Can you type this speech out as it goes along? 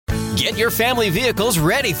Get your family vehicles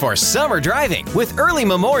ready for summer driving with early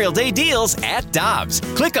Memorial Day deals at Dobbs.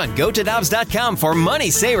 Click on GoToDobbs.com for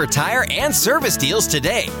money saver tire and service deals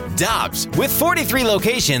today. Dobbs, with 43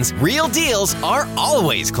 locations, real deals are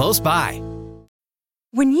always close by.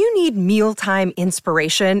 When you need mealtime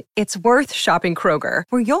inspiration, it's worth shopping Kroger,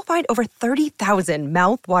 where you'll find over 30,000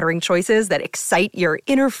 mouth-watering choices that excite your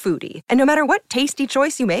inner foodie. And no matter what tasty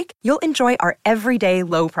choice you make, you'll enjoy our everyday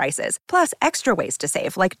low prices, plus extra ways to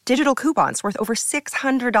save, like digital coupons worth over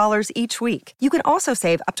 $600 each week. You can also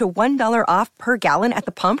save up to $1 off per gallon at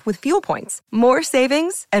the pump with fuel points. More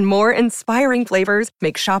savings and more inspiring flavors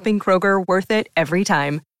make shopping Kroger worth it every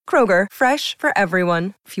time. Kroger, fresh for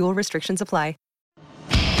everyone. Fuel restrictions apply.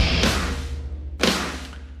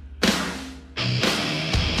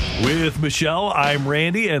 With Michelle, I'm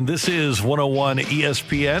Randy, and this is 101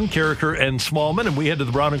 ESPN, Carricker and Smallman, and we head to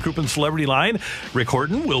the Brown and Crouppen Celebrity Line. Rick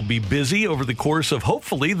Horton will be busy over the course of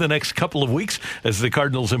hopefully the next couple of weeks as the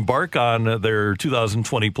Cardinals embark on their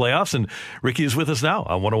 2020 playoffs, and Ricky is with us now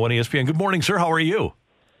on 101 ESPN. Good morning, sir. How are you?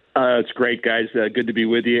 It's great, guys. Good to be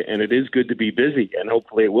with you, and it is good to be busy, and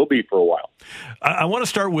hopefully it will be for a while. I want to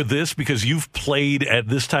start with this because you've played at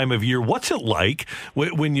this time of year. What's it like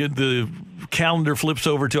when the calendar flips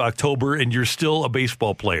over to October and you're still a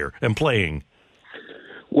baseball player and playing?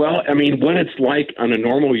 Well, I mean, what it's like on a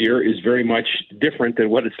normal year is very much different than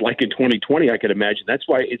what it's like in 2020, I could imagine. That's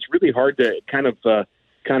why it's really hard to kind of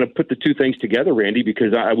put the two things together, Randy,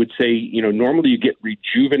 because I would say, normally you get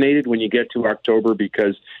rejuvenated when you get to October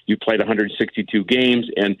because you played 162 games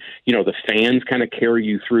and, the fans kind of carry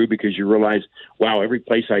you through because you realize, wow, every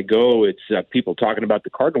place I go, it's people talking about the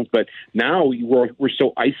Cardinals. But now we're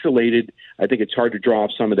so isolated. I think it's hard to draw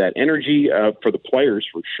off some of that energy for the players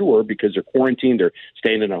for sure because they're quarantined, they're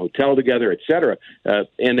staying in a hotel together, et cetera.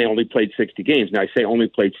 And they only played 60 games. Now, I say only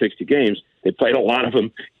played 60 games. They played a lot of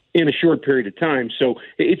them in a short period of time. So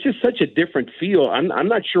it's just such a different feel. I'm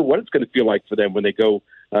not sure what it's going to feel like for them when they go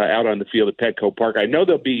out on the field at Petco Park. I know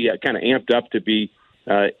they'll be kind of amped up to be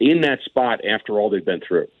in that spot after all they've been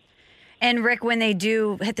through. And, Rick, when they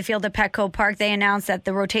do hit the field at Petco Park, they announced that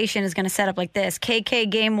the rotation is going to set up like this. KK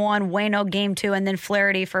Game 1, Waino Game 2, and then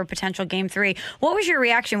Flaherty for a potential Game 3. What was your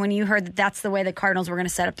reaction when you heard that that's the way the Cardinals were going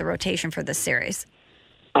to set up the rotation for this series?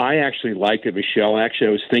 I actually liked it, Michelle. Actually,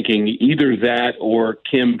 I was thinking either that or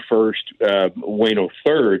Kim first, Waino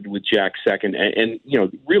third with Jack second. And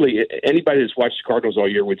really, anybody that's watched the Cardinals all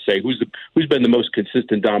year would say, who's been the most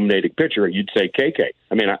consistent dominating pitcher? You'd say KK.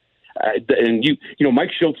 I mean,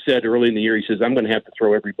 Mike Schultz said early in the year, he says, I'm going to have to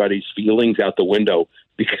throw everybody's feelings out the window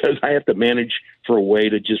because I have to manage for a way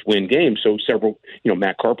to just win games. So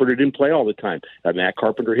Matt Carpenter didn't play all the time. Matt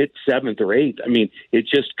Carpenter hit seventh or eighth. I mean, it's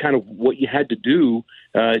just kind of what you had to do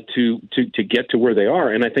to get to where they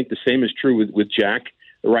are. And I think the same is true with Jack.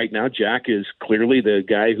 Right now, Jack is clearly the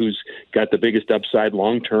guy who's got the biggest upside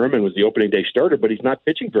long-term and was the opening day starter, but he's not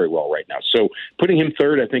pitching very well right now. So putting him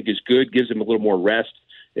third, I think, is good, gives him a little more rest.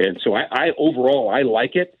 And so overall, I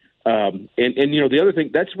like it. And the other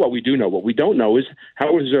thing, that's what we do know. What we don't know is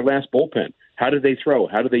how was their last bullpen? How did they throw?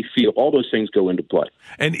 How do they feel? All those things go into play.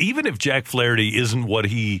 And even if Jack Flaherty isn't what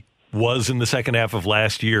he was in the second half of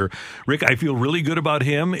last year, Rick, I feel really good about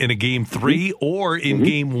him in a Game 3 or in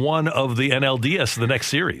Game 1 of the NLDS, the next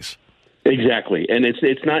series. Exactly. And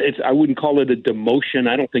it's not, I wouldn't call it a demotion.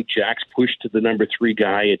 I don't think Jack's pushed to the number 3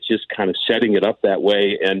 guy. It's just kind of setting it up that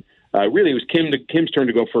way. And really, it was Kim's turn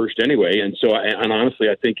to go first anyway, and so, and honestly,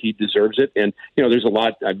 I think he deserves it. And there's a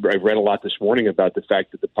lot. I've read a lot this morning about the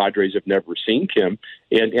fact that the Padres have never seen Kim,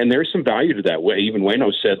 and there's some value to that. Way even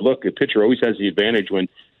Waino said, "Look, a pitcher always has the advantage when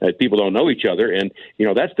people don't know each other." And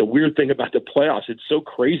that's the weird thing about the playoffs. It's so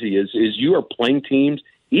crazy. Is you are playing teams,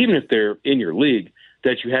 even if they're in your league,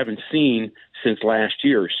 that you haven't seen since last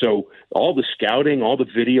year. So all the scouting, all the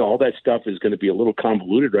video, all that stuff is going to be a little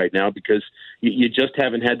convoluted right now because you just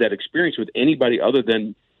haven't had that experience with anybody other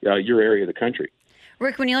than your area of the country.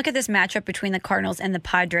 Rick, when you look at this matchup between the Cardinals and the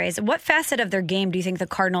Padres, what facet of their game do you think the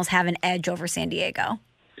Cardinals have an edge over San Diego?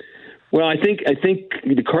 Well, I think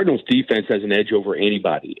the Cardinals' defense has an edge over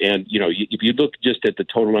anybody. And, if you look just at the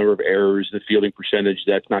total number of errors, the fielding percentage,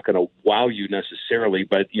 that's not going to wow you necessarily.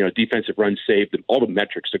 But, defensive runs saved, all the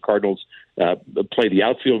metrics, the Cardinals play the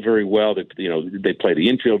outfield very well. They play the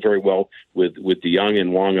infield very well with DeYoung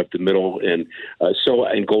and Wong up the middle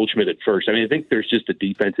and Goldschmidt at first. I mean, I think there's just a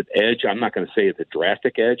defensive edge. I'm not going to say it's a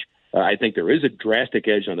drastic edge. I think there is a drastic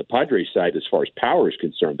edge on the Padres side as far as power is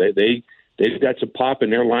concerned. They've got some pop in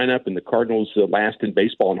their lineup, and the Cardinals last in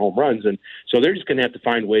baseball in home runs, and so they're just going to have to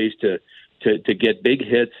find ways to get big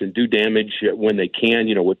hits and do damage when they can.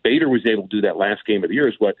 What Bader was able to do that last game of the year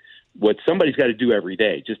is what what somebody's got to do every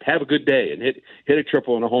day. Just have a good day and hit a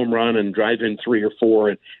triple and a home run and drive in 3 or 4.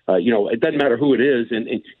 And, it doesn't matter who it is. And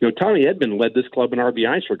Tommy Edman led this club in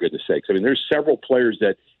RBIs, for goodness sakes. I mean, there's several players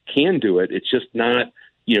that can do it. It's just not,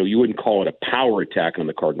 you wouldn't call it a power attack on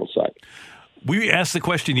the Cardinals side. We asked the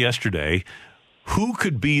question yesterday, who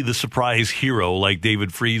could be the surprise hero like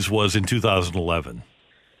David Freese was in 2011?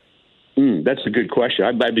 That's a good question.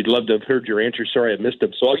 I'd love to have heard your answer. Sorry, I missed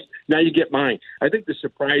him. So now you get mine. I think the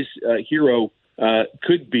surprise hero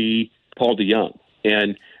could be Paul DeJong.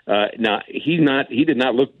 And now he did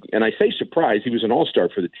not look, and I say surprise, he was an all-star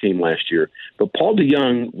for the team last year. But Paul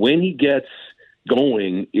DeJong, when he gets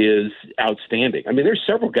going, is outstanding. I mean, there's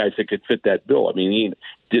several guys that could fit that bill. I mean,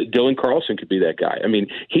 Dylan Carlson could be that guy. I mean,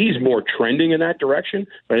 he's more trending in that direction,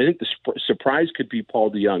 but I think the surprise could be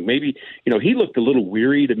Paul DeJong. Maybe, he looked a little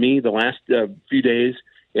weary to me the last few days,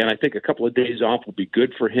 and I think a couple of days off will be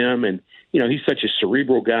good for him. And, he's such a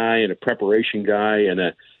cerebral guy and a preparation guy and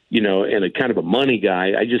a kind of a money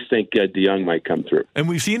guy. I just think DeJong might come through. And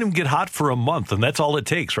we've seen him get hot for a month, and that's all it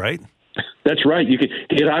takes, right? That's right. You can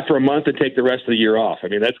get hot for a month and take the rest of the year off. I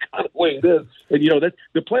mean, that's kind of the way it is. And,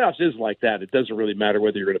 the playoffs is like that. It doesn't really matter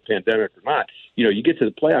whether you're in a pandemic or not. You get to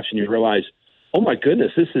the playoffs and you realize, oh, my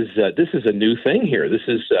goodness, this is a new thing here. This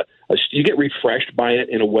is you get refreshed by it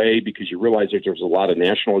in a way because you realize that there's a lot of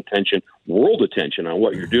national attention, world attention on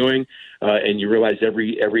what you're doing. And you realize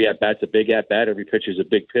every at-bat's a big at-bat. Every pitch is a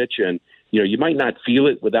big pitch. And, you might not feel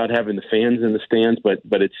it without having the fans in the stands, but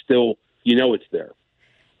it's still, it's there.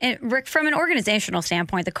 And Rick, from an organizational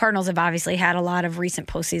standpoint, the Cardinals have obviously had a lot of recent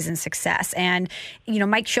postseason success. And,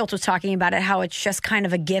 Mike Shildt was talking about it, how it's just kind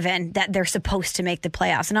of a given that they're supposed to make the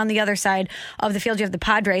playoffs. And on the other side of the field, you have the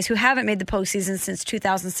Padres, who haven't made the postseason since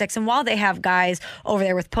 2006. And while they have guys over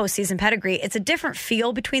there with postseason pedigree, it's a different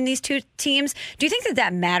feel between these two teams. Do you think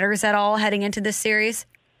that matters at all heading into this series?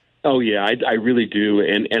 Oh yeah, I really do,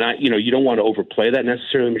 and I you don't want to overplay that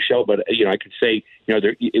necessarily, Michelle, but I could say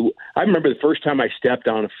I remember the first time I stepped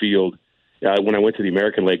on a field when I went to the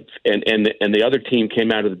American League, and the other team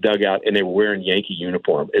came out of the dugout and they were wearing Yankee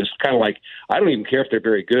uniform. It's kind of like, I don't even care if they're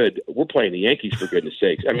very good. We're playing the Yankees, for goodness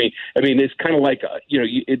sakes. I mean it's kind of like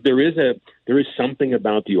there is something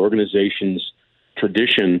about the organization's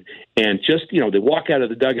tradition, and just they walk out of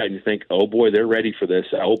the dugout and you think, oh boy, they're ready for this.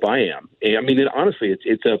 I hope I am. And, I mean, honestly,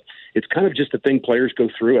 it's kind of just a thing players go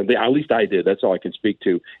through, and at least I did. That's all I can speak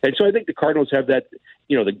to. And so I think the Cardinals have that.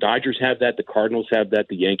 The Dodgers have that. The Cardinals have that.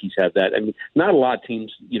 The Yankees have that. I mean, not a lot of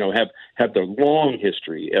teams have the long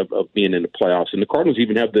history of being in the playoffs, and the Cardinals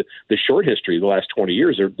even have the short history. The last 20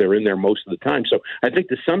 years, they're in there most of the time. So I think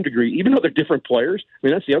to some degree, even though they're different players, I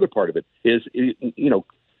mean, that's the other part of it is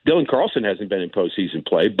Dylan Carlson hasn't been in postseason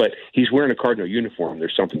play, but he's wearing a Cardinal uniform.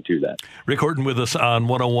 There's something to that. Rick Horton with us on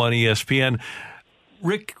 101 ESPN.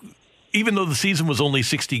 Rick, even though the season was only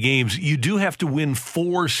 60 games, you do have to win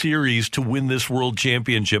 4 series to win this World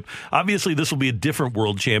Championship. Obviously, this will be a different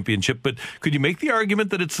World Championship, but could you make the argument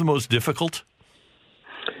that it's the most difficult?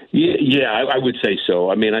 Yeah, I would say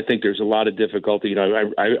so. I mean, I think there's a lot of difficulty.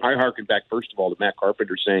 I harken back, first of all, to Matt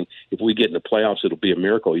Carpenter saying, if we get in the playoffs, it'll be a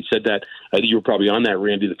miracle. He said that, I think you were probably on that,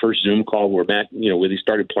 Randy, the first Zoom call where Matt, when he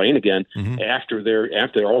started playing again after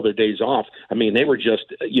all their days off. I mean, they were just,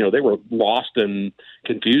 they were lost and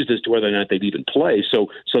confused as to whether or not they'd even play. So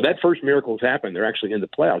that first miracle has happened. They're actually in the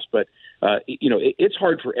playoffs. But, it's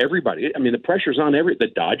hard for everybody. I mean, the pressure's on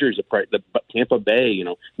the Dodgers, the Tampa Bay,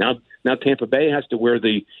 now Tampa Bay has to wear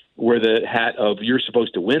the hat of you're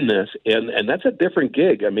supposed to win this, and that's a different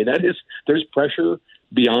gig. I mean, there's pressure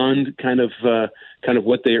beyond kind of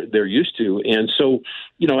what they're used to, and so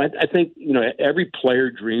I think every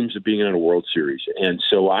player dreams of being in a World Series, and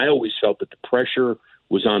so I always felt that the pressure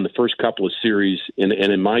was on the first couple of series, and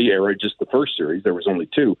in my era, just the first series, there was only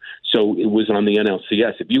 2, so it was on the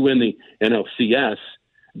NLCS. If you win the NLCS,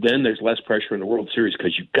 then there's less pressure in the World Series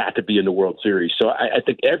because you've got to be in the World Series. So I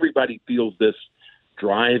think everybody feels this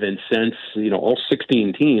drive and sense, all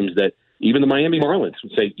 16 teams, that even the Miami Marlins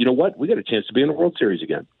would say, you know what, we got a chance to be in the World Series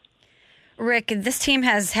again. Rick, this team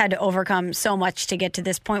has had to overcome so much to get to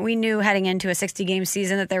this point. We knew heading into a 60-game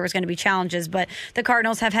season that there was going to be challenges, but the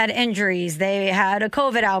Cardinals have had injuries. They had a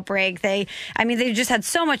COVID outbreak. They just had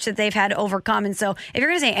so much that they've had to overcome. And so if you're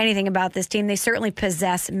going to say anything about this team, they certainly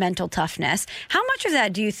possess mental toughness. How much of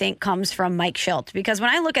that do you think comes from Mike Shildt? Because when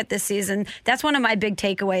I look at this season, that's one of my big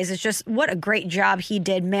takeaways, is just what a great job he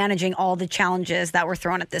did managing all the challenges that were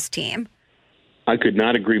thrown at this team. I could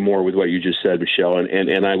not agree more with what you just said, Michelle,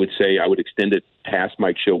 and I would say I would extend it past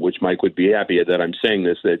Mike Shildt, which Mike would be happy that I'm saying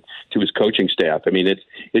this, that to his coaching staff. I mean,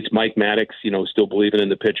 it's Mike Maddox, still believing in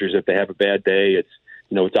the pitchers if they have a bad day. It's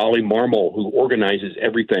It's Ollie Marmol who organizes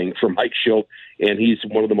everything for Mike Schilt, and he's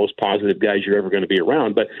one of the most positive guys you're ever going to be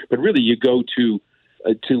around. But really, you go to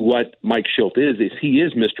what Mike Schilt is he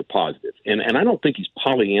is Mr. Positive, and I don't think he's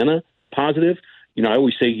Pollyanna positive. I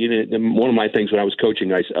always say, one of my things when I was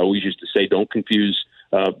coaching, I always used to say, don't confuse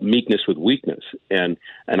meekness with weakness, and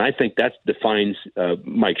I think that defines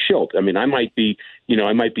Mike Schilt. I mean, I might be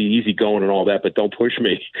easygoing and all that, but don't push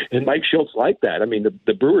me. And Mike Schilt's like that. I mean,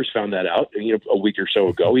 the Brewers found that out, a week or so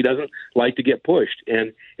ago. He doesn't like to get pushed,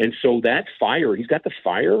 and so that fire, he's got the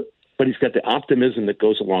fire, but he's got the optimism that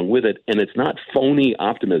goes along with it, and it's not phony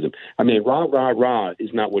optimism. I mean, rah rah rah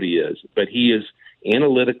is not what he is, but he is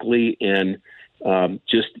analytically and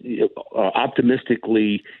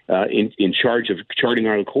optimistically in charge of charting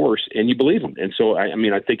our course, and you believe him. And so, I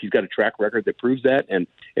think he's got a track record that proves that, and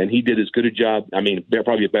he did as good a job,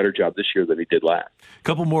 probably a better job this year than he did last. A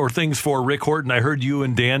couple more things for Rick Horton. I heard you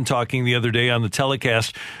and Dan talking the other day on the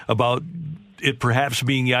telecast about it perhaps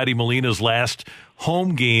being Yadi Molina's last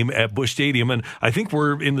home game at Busch Stadium, and I think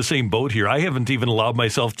we're in the same boat here. I haven't even allowed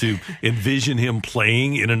myself to envision him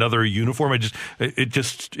playing in another uniform.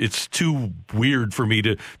 It's too weird for me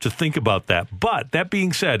to think about that. But that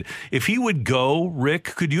being said, if he would go, Rick,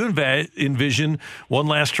 could you envision one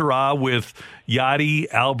last hurrah with Yadi,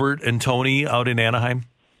 Albert, and Tony out in Anaheim?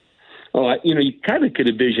 Oh, you kind of could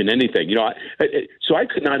envision anything. So I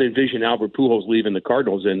could not envision Albert Pujols leaving the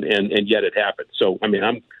Cardinals, and yet it happened. So,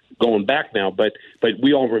 I'm going back now, but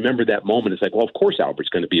we all remember that moment. It's like, well, of course Albert's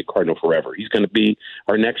going to be a Cardinal forever. He's going to be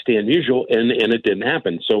our next Stan Musial, and it didn't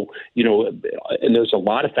happen. So, and there's a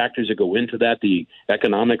lot of factors that go into that, the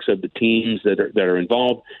economics of the teams that are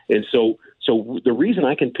involved. And so the reason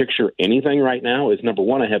I can picture anything right now is, number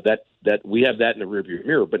one, I have that we have that in the rearview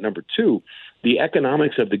mirror. But number two, the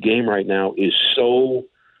economics of the game right now is so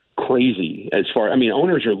crazy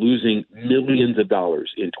owners are losing millions of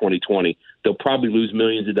dollars in 2020. They'll probably lose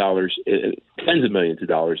millions of dollars, tens of millions of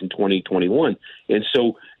dollars in 2021. And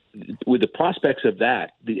so with the prospects of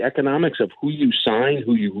that, the economics of who you sign,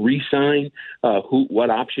 who you re-sign, what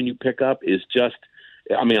option you pick up is just,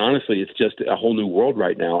 honestly, it's just a whole new world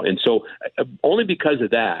right now. And so only because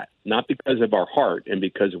of that, not because of our heart and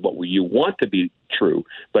because of what you want to be true,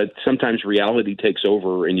 but sometimes reality takes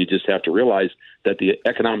over and you just have to realize that the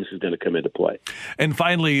economics is going to come into play. And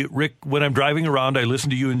finally, Rick, when I'm driving around, I listen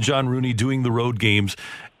to you and John Rooney doing the road games,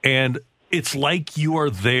 and it's like you are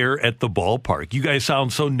there at the ballpark. You guys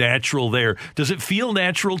sound so natural there. Does it feel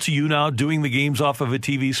natural to you now doing the games off of a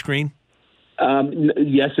TV screen?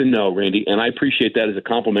 Yes and no, Randy, and I appreciate that as a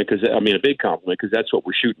compliment a big compliment, because that's what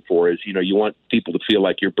we're shooting for. Is you want people to feel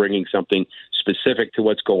like you're bringing something specific to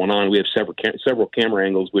what's going on. We have several camera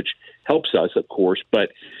angles, which helps us, of course.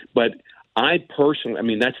 But I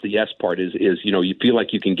personally, that's the yes part. Is you feel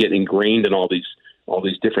like you can get ingrained in all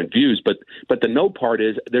these different views. But the no part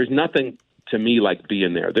is there's nothing to me like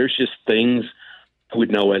being there. There's just things I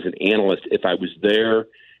would know as an analyst if I was there.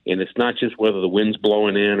 And it's not just whether the wind's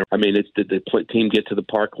blowing in. It's did the team get to the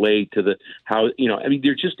park late, there's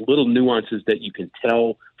just little nuances that you can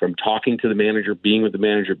tell from talking to the manager, being with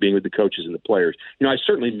the coaches and the players. I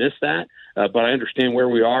certainly miss that, but I understand where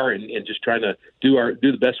we are and just trying to do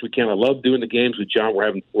the best we can. I love doing the games with John. We're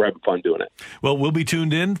having fun doing it. Well, we'll be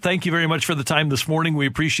tuned in. Thank you very much for the time this morning. We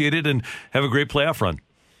appreciate it, and have a great playoff run.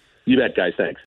 You bet, guys. Thanks.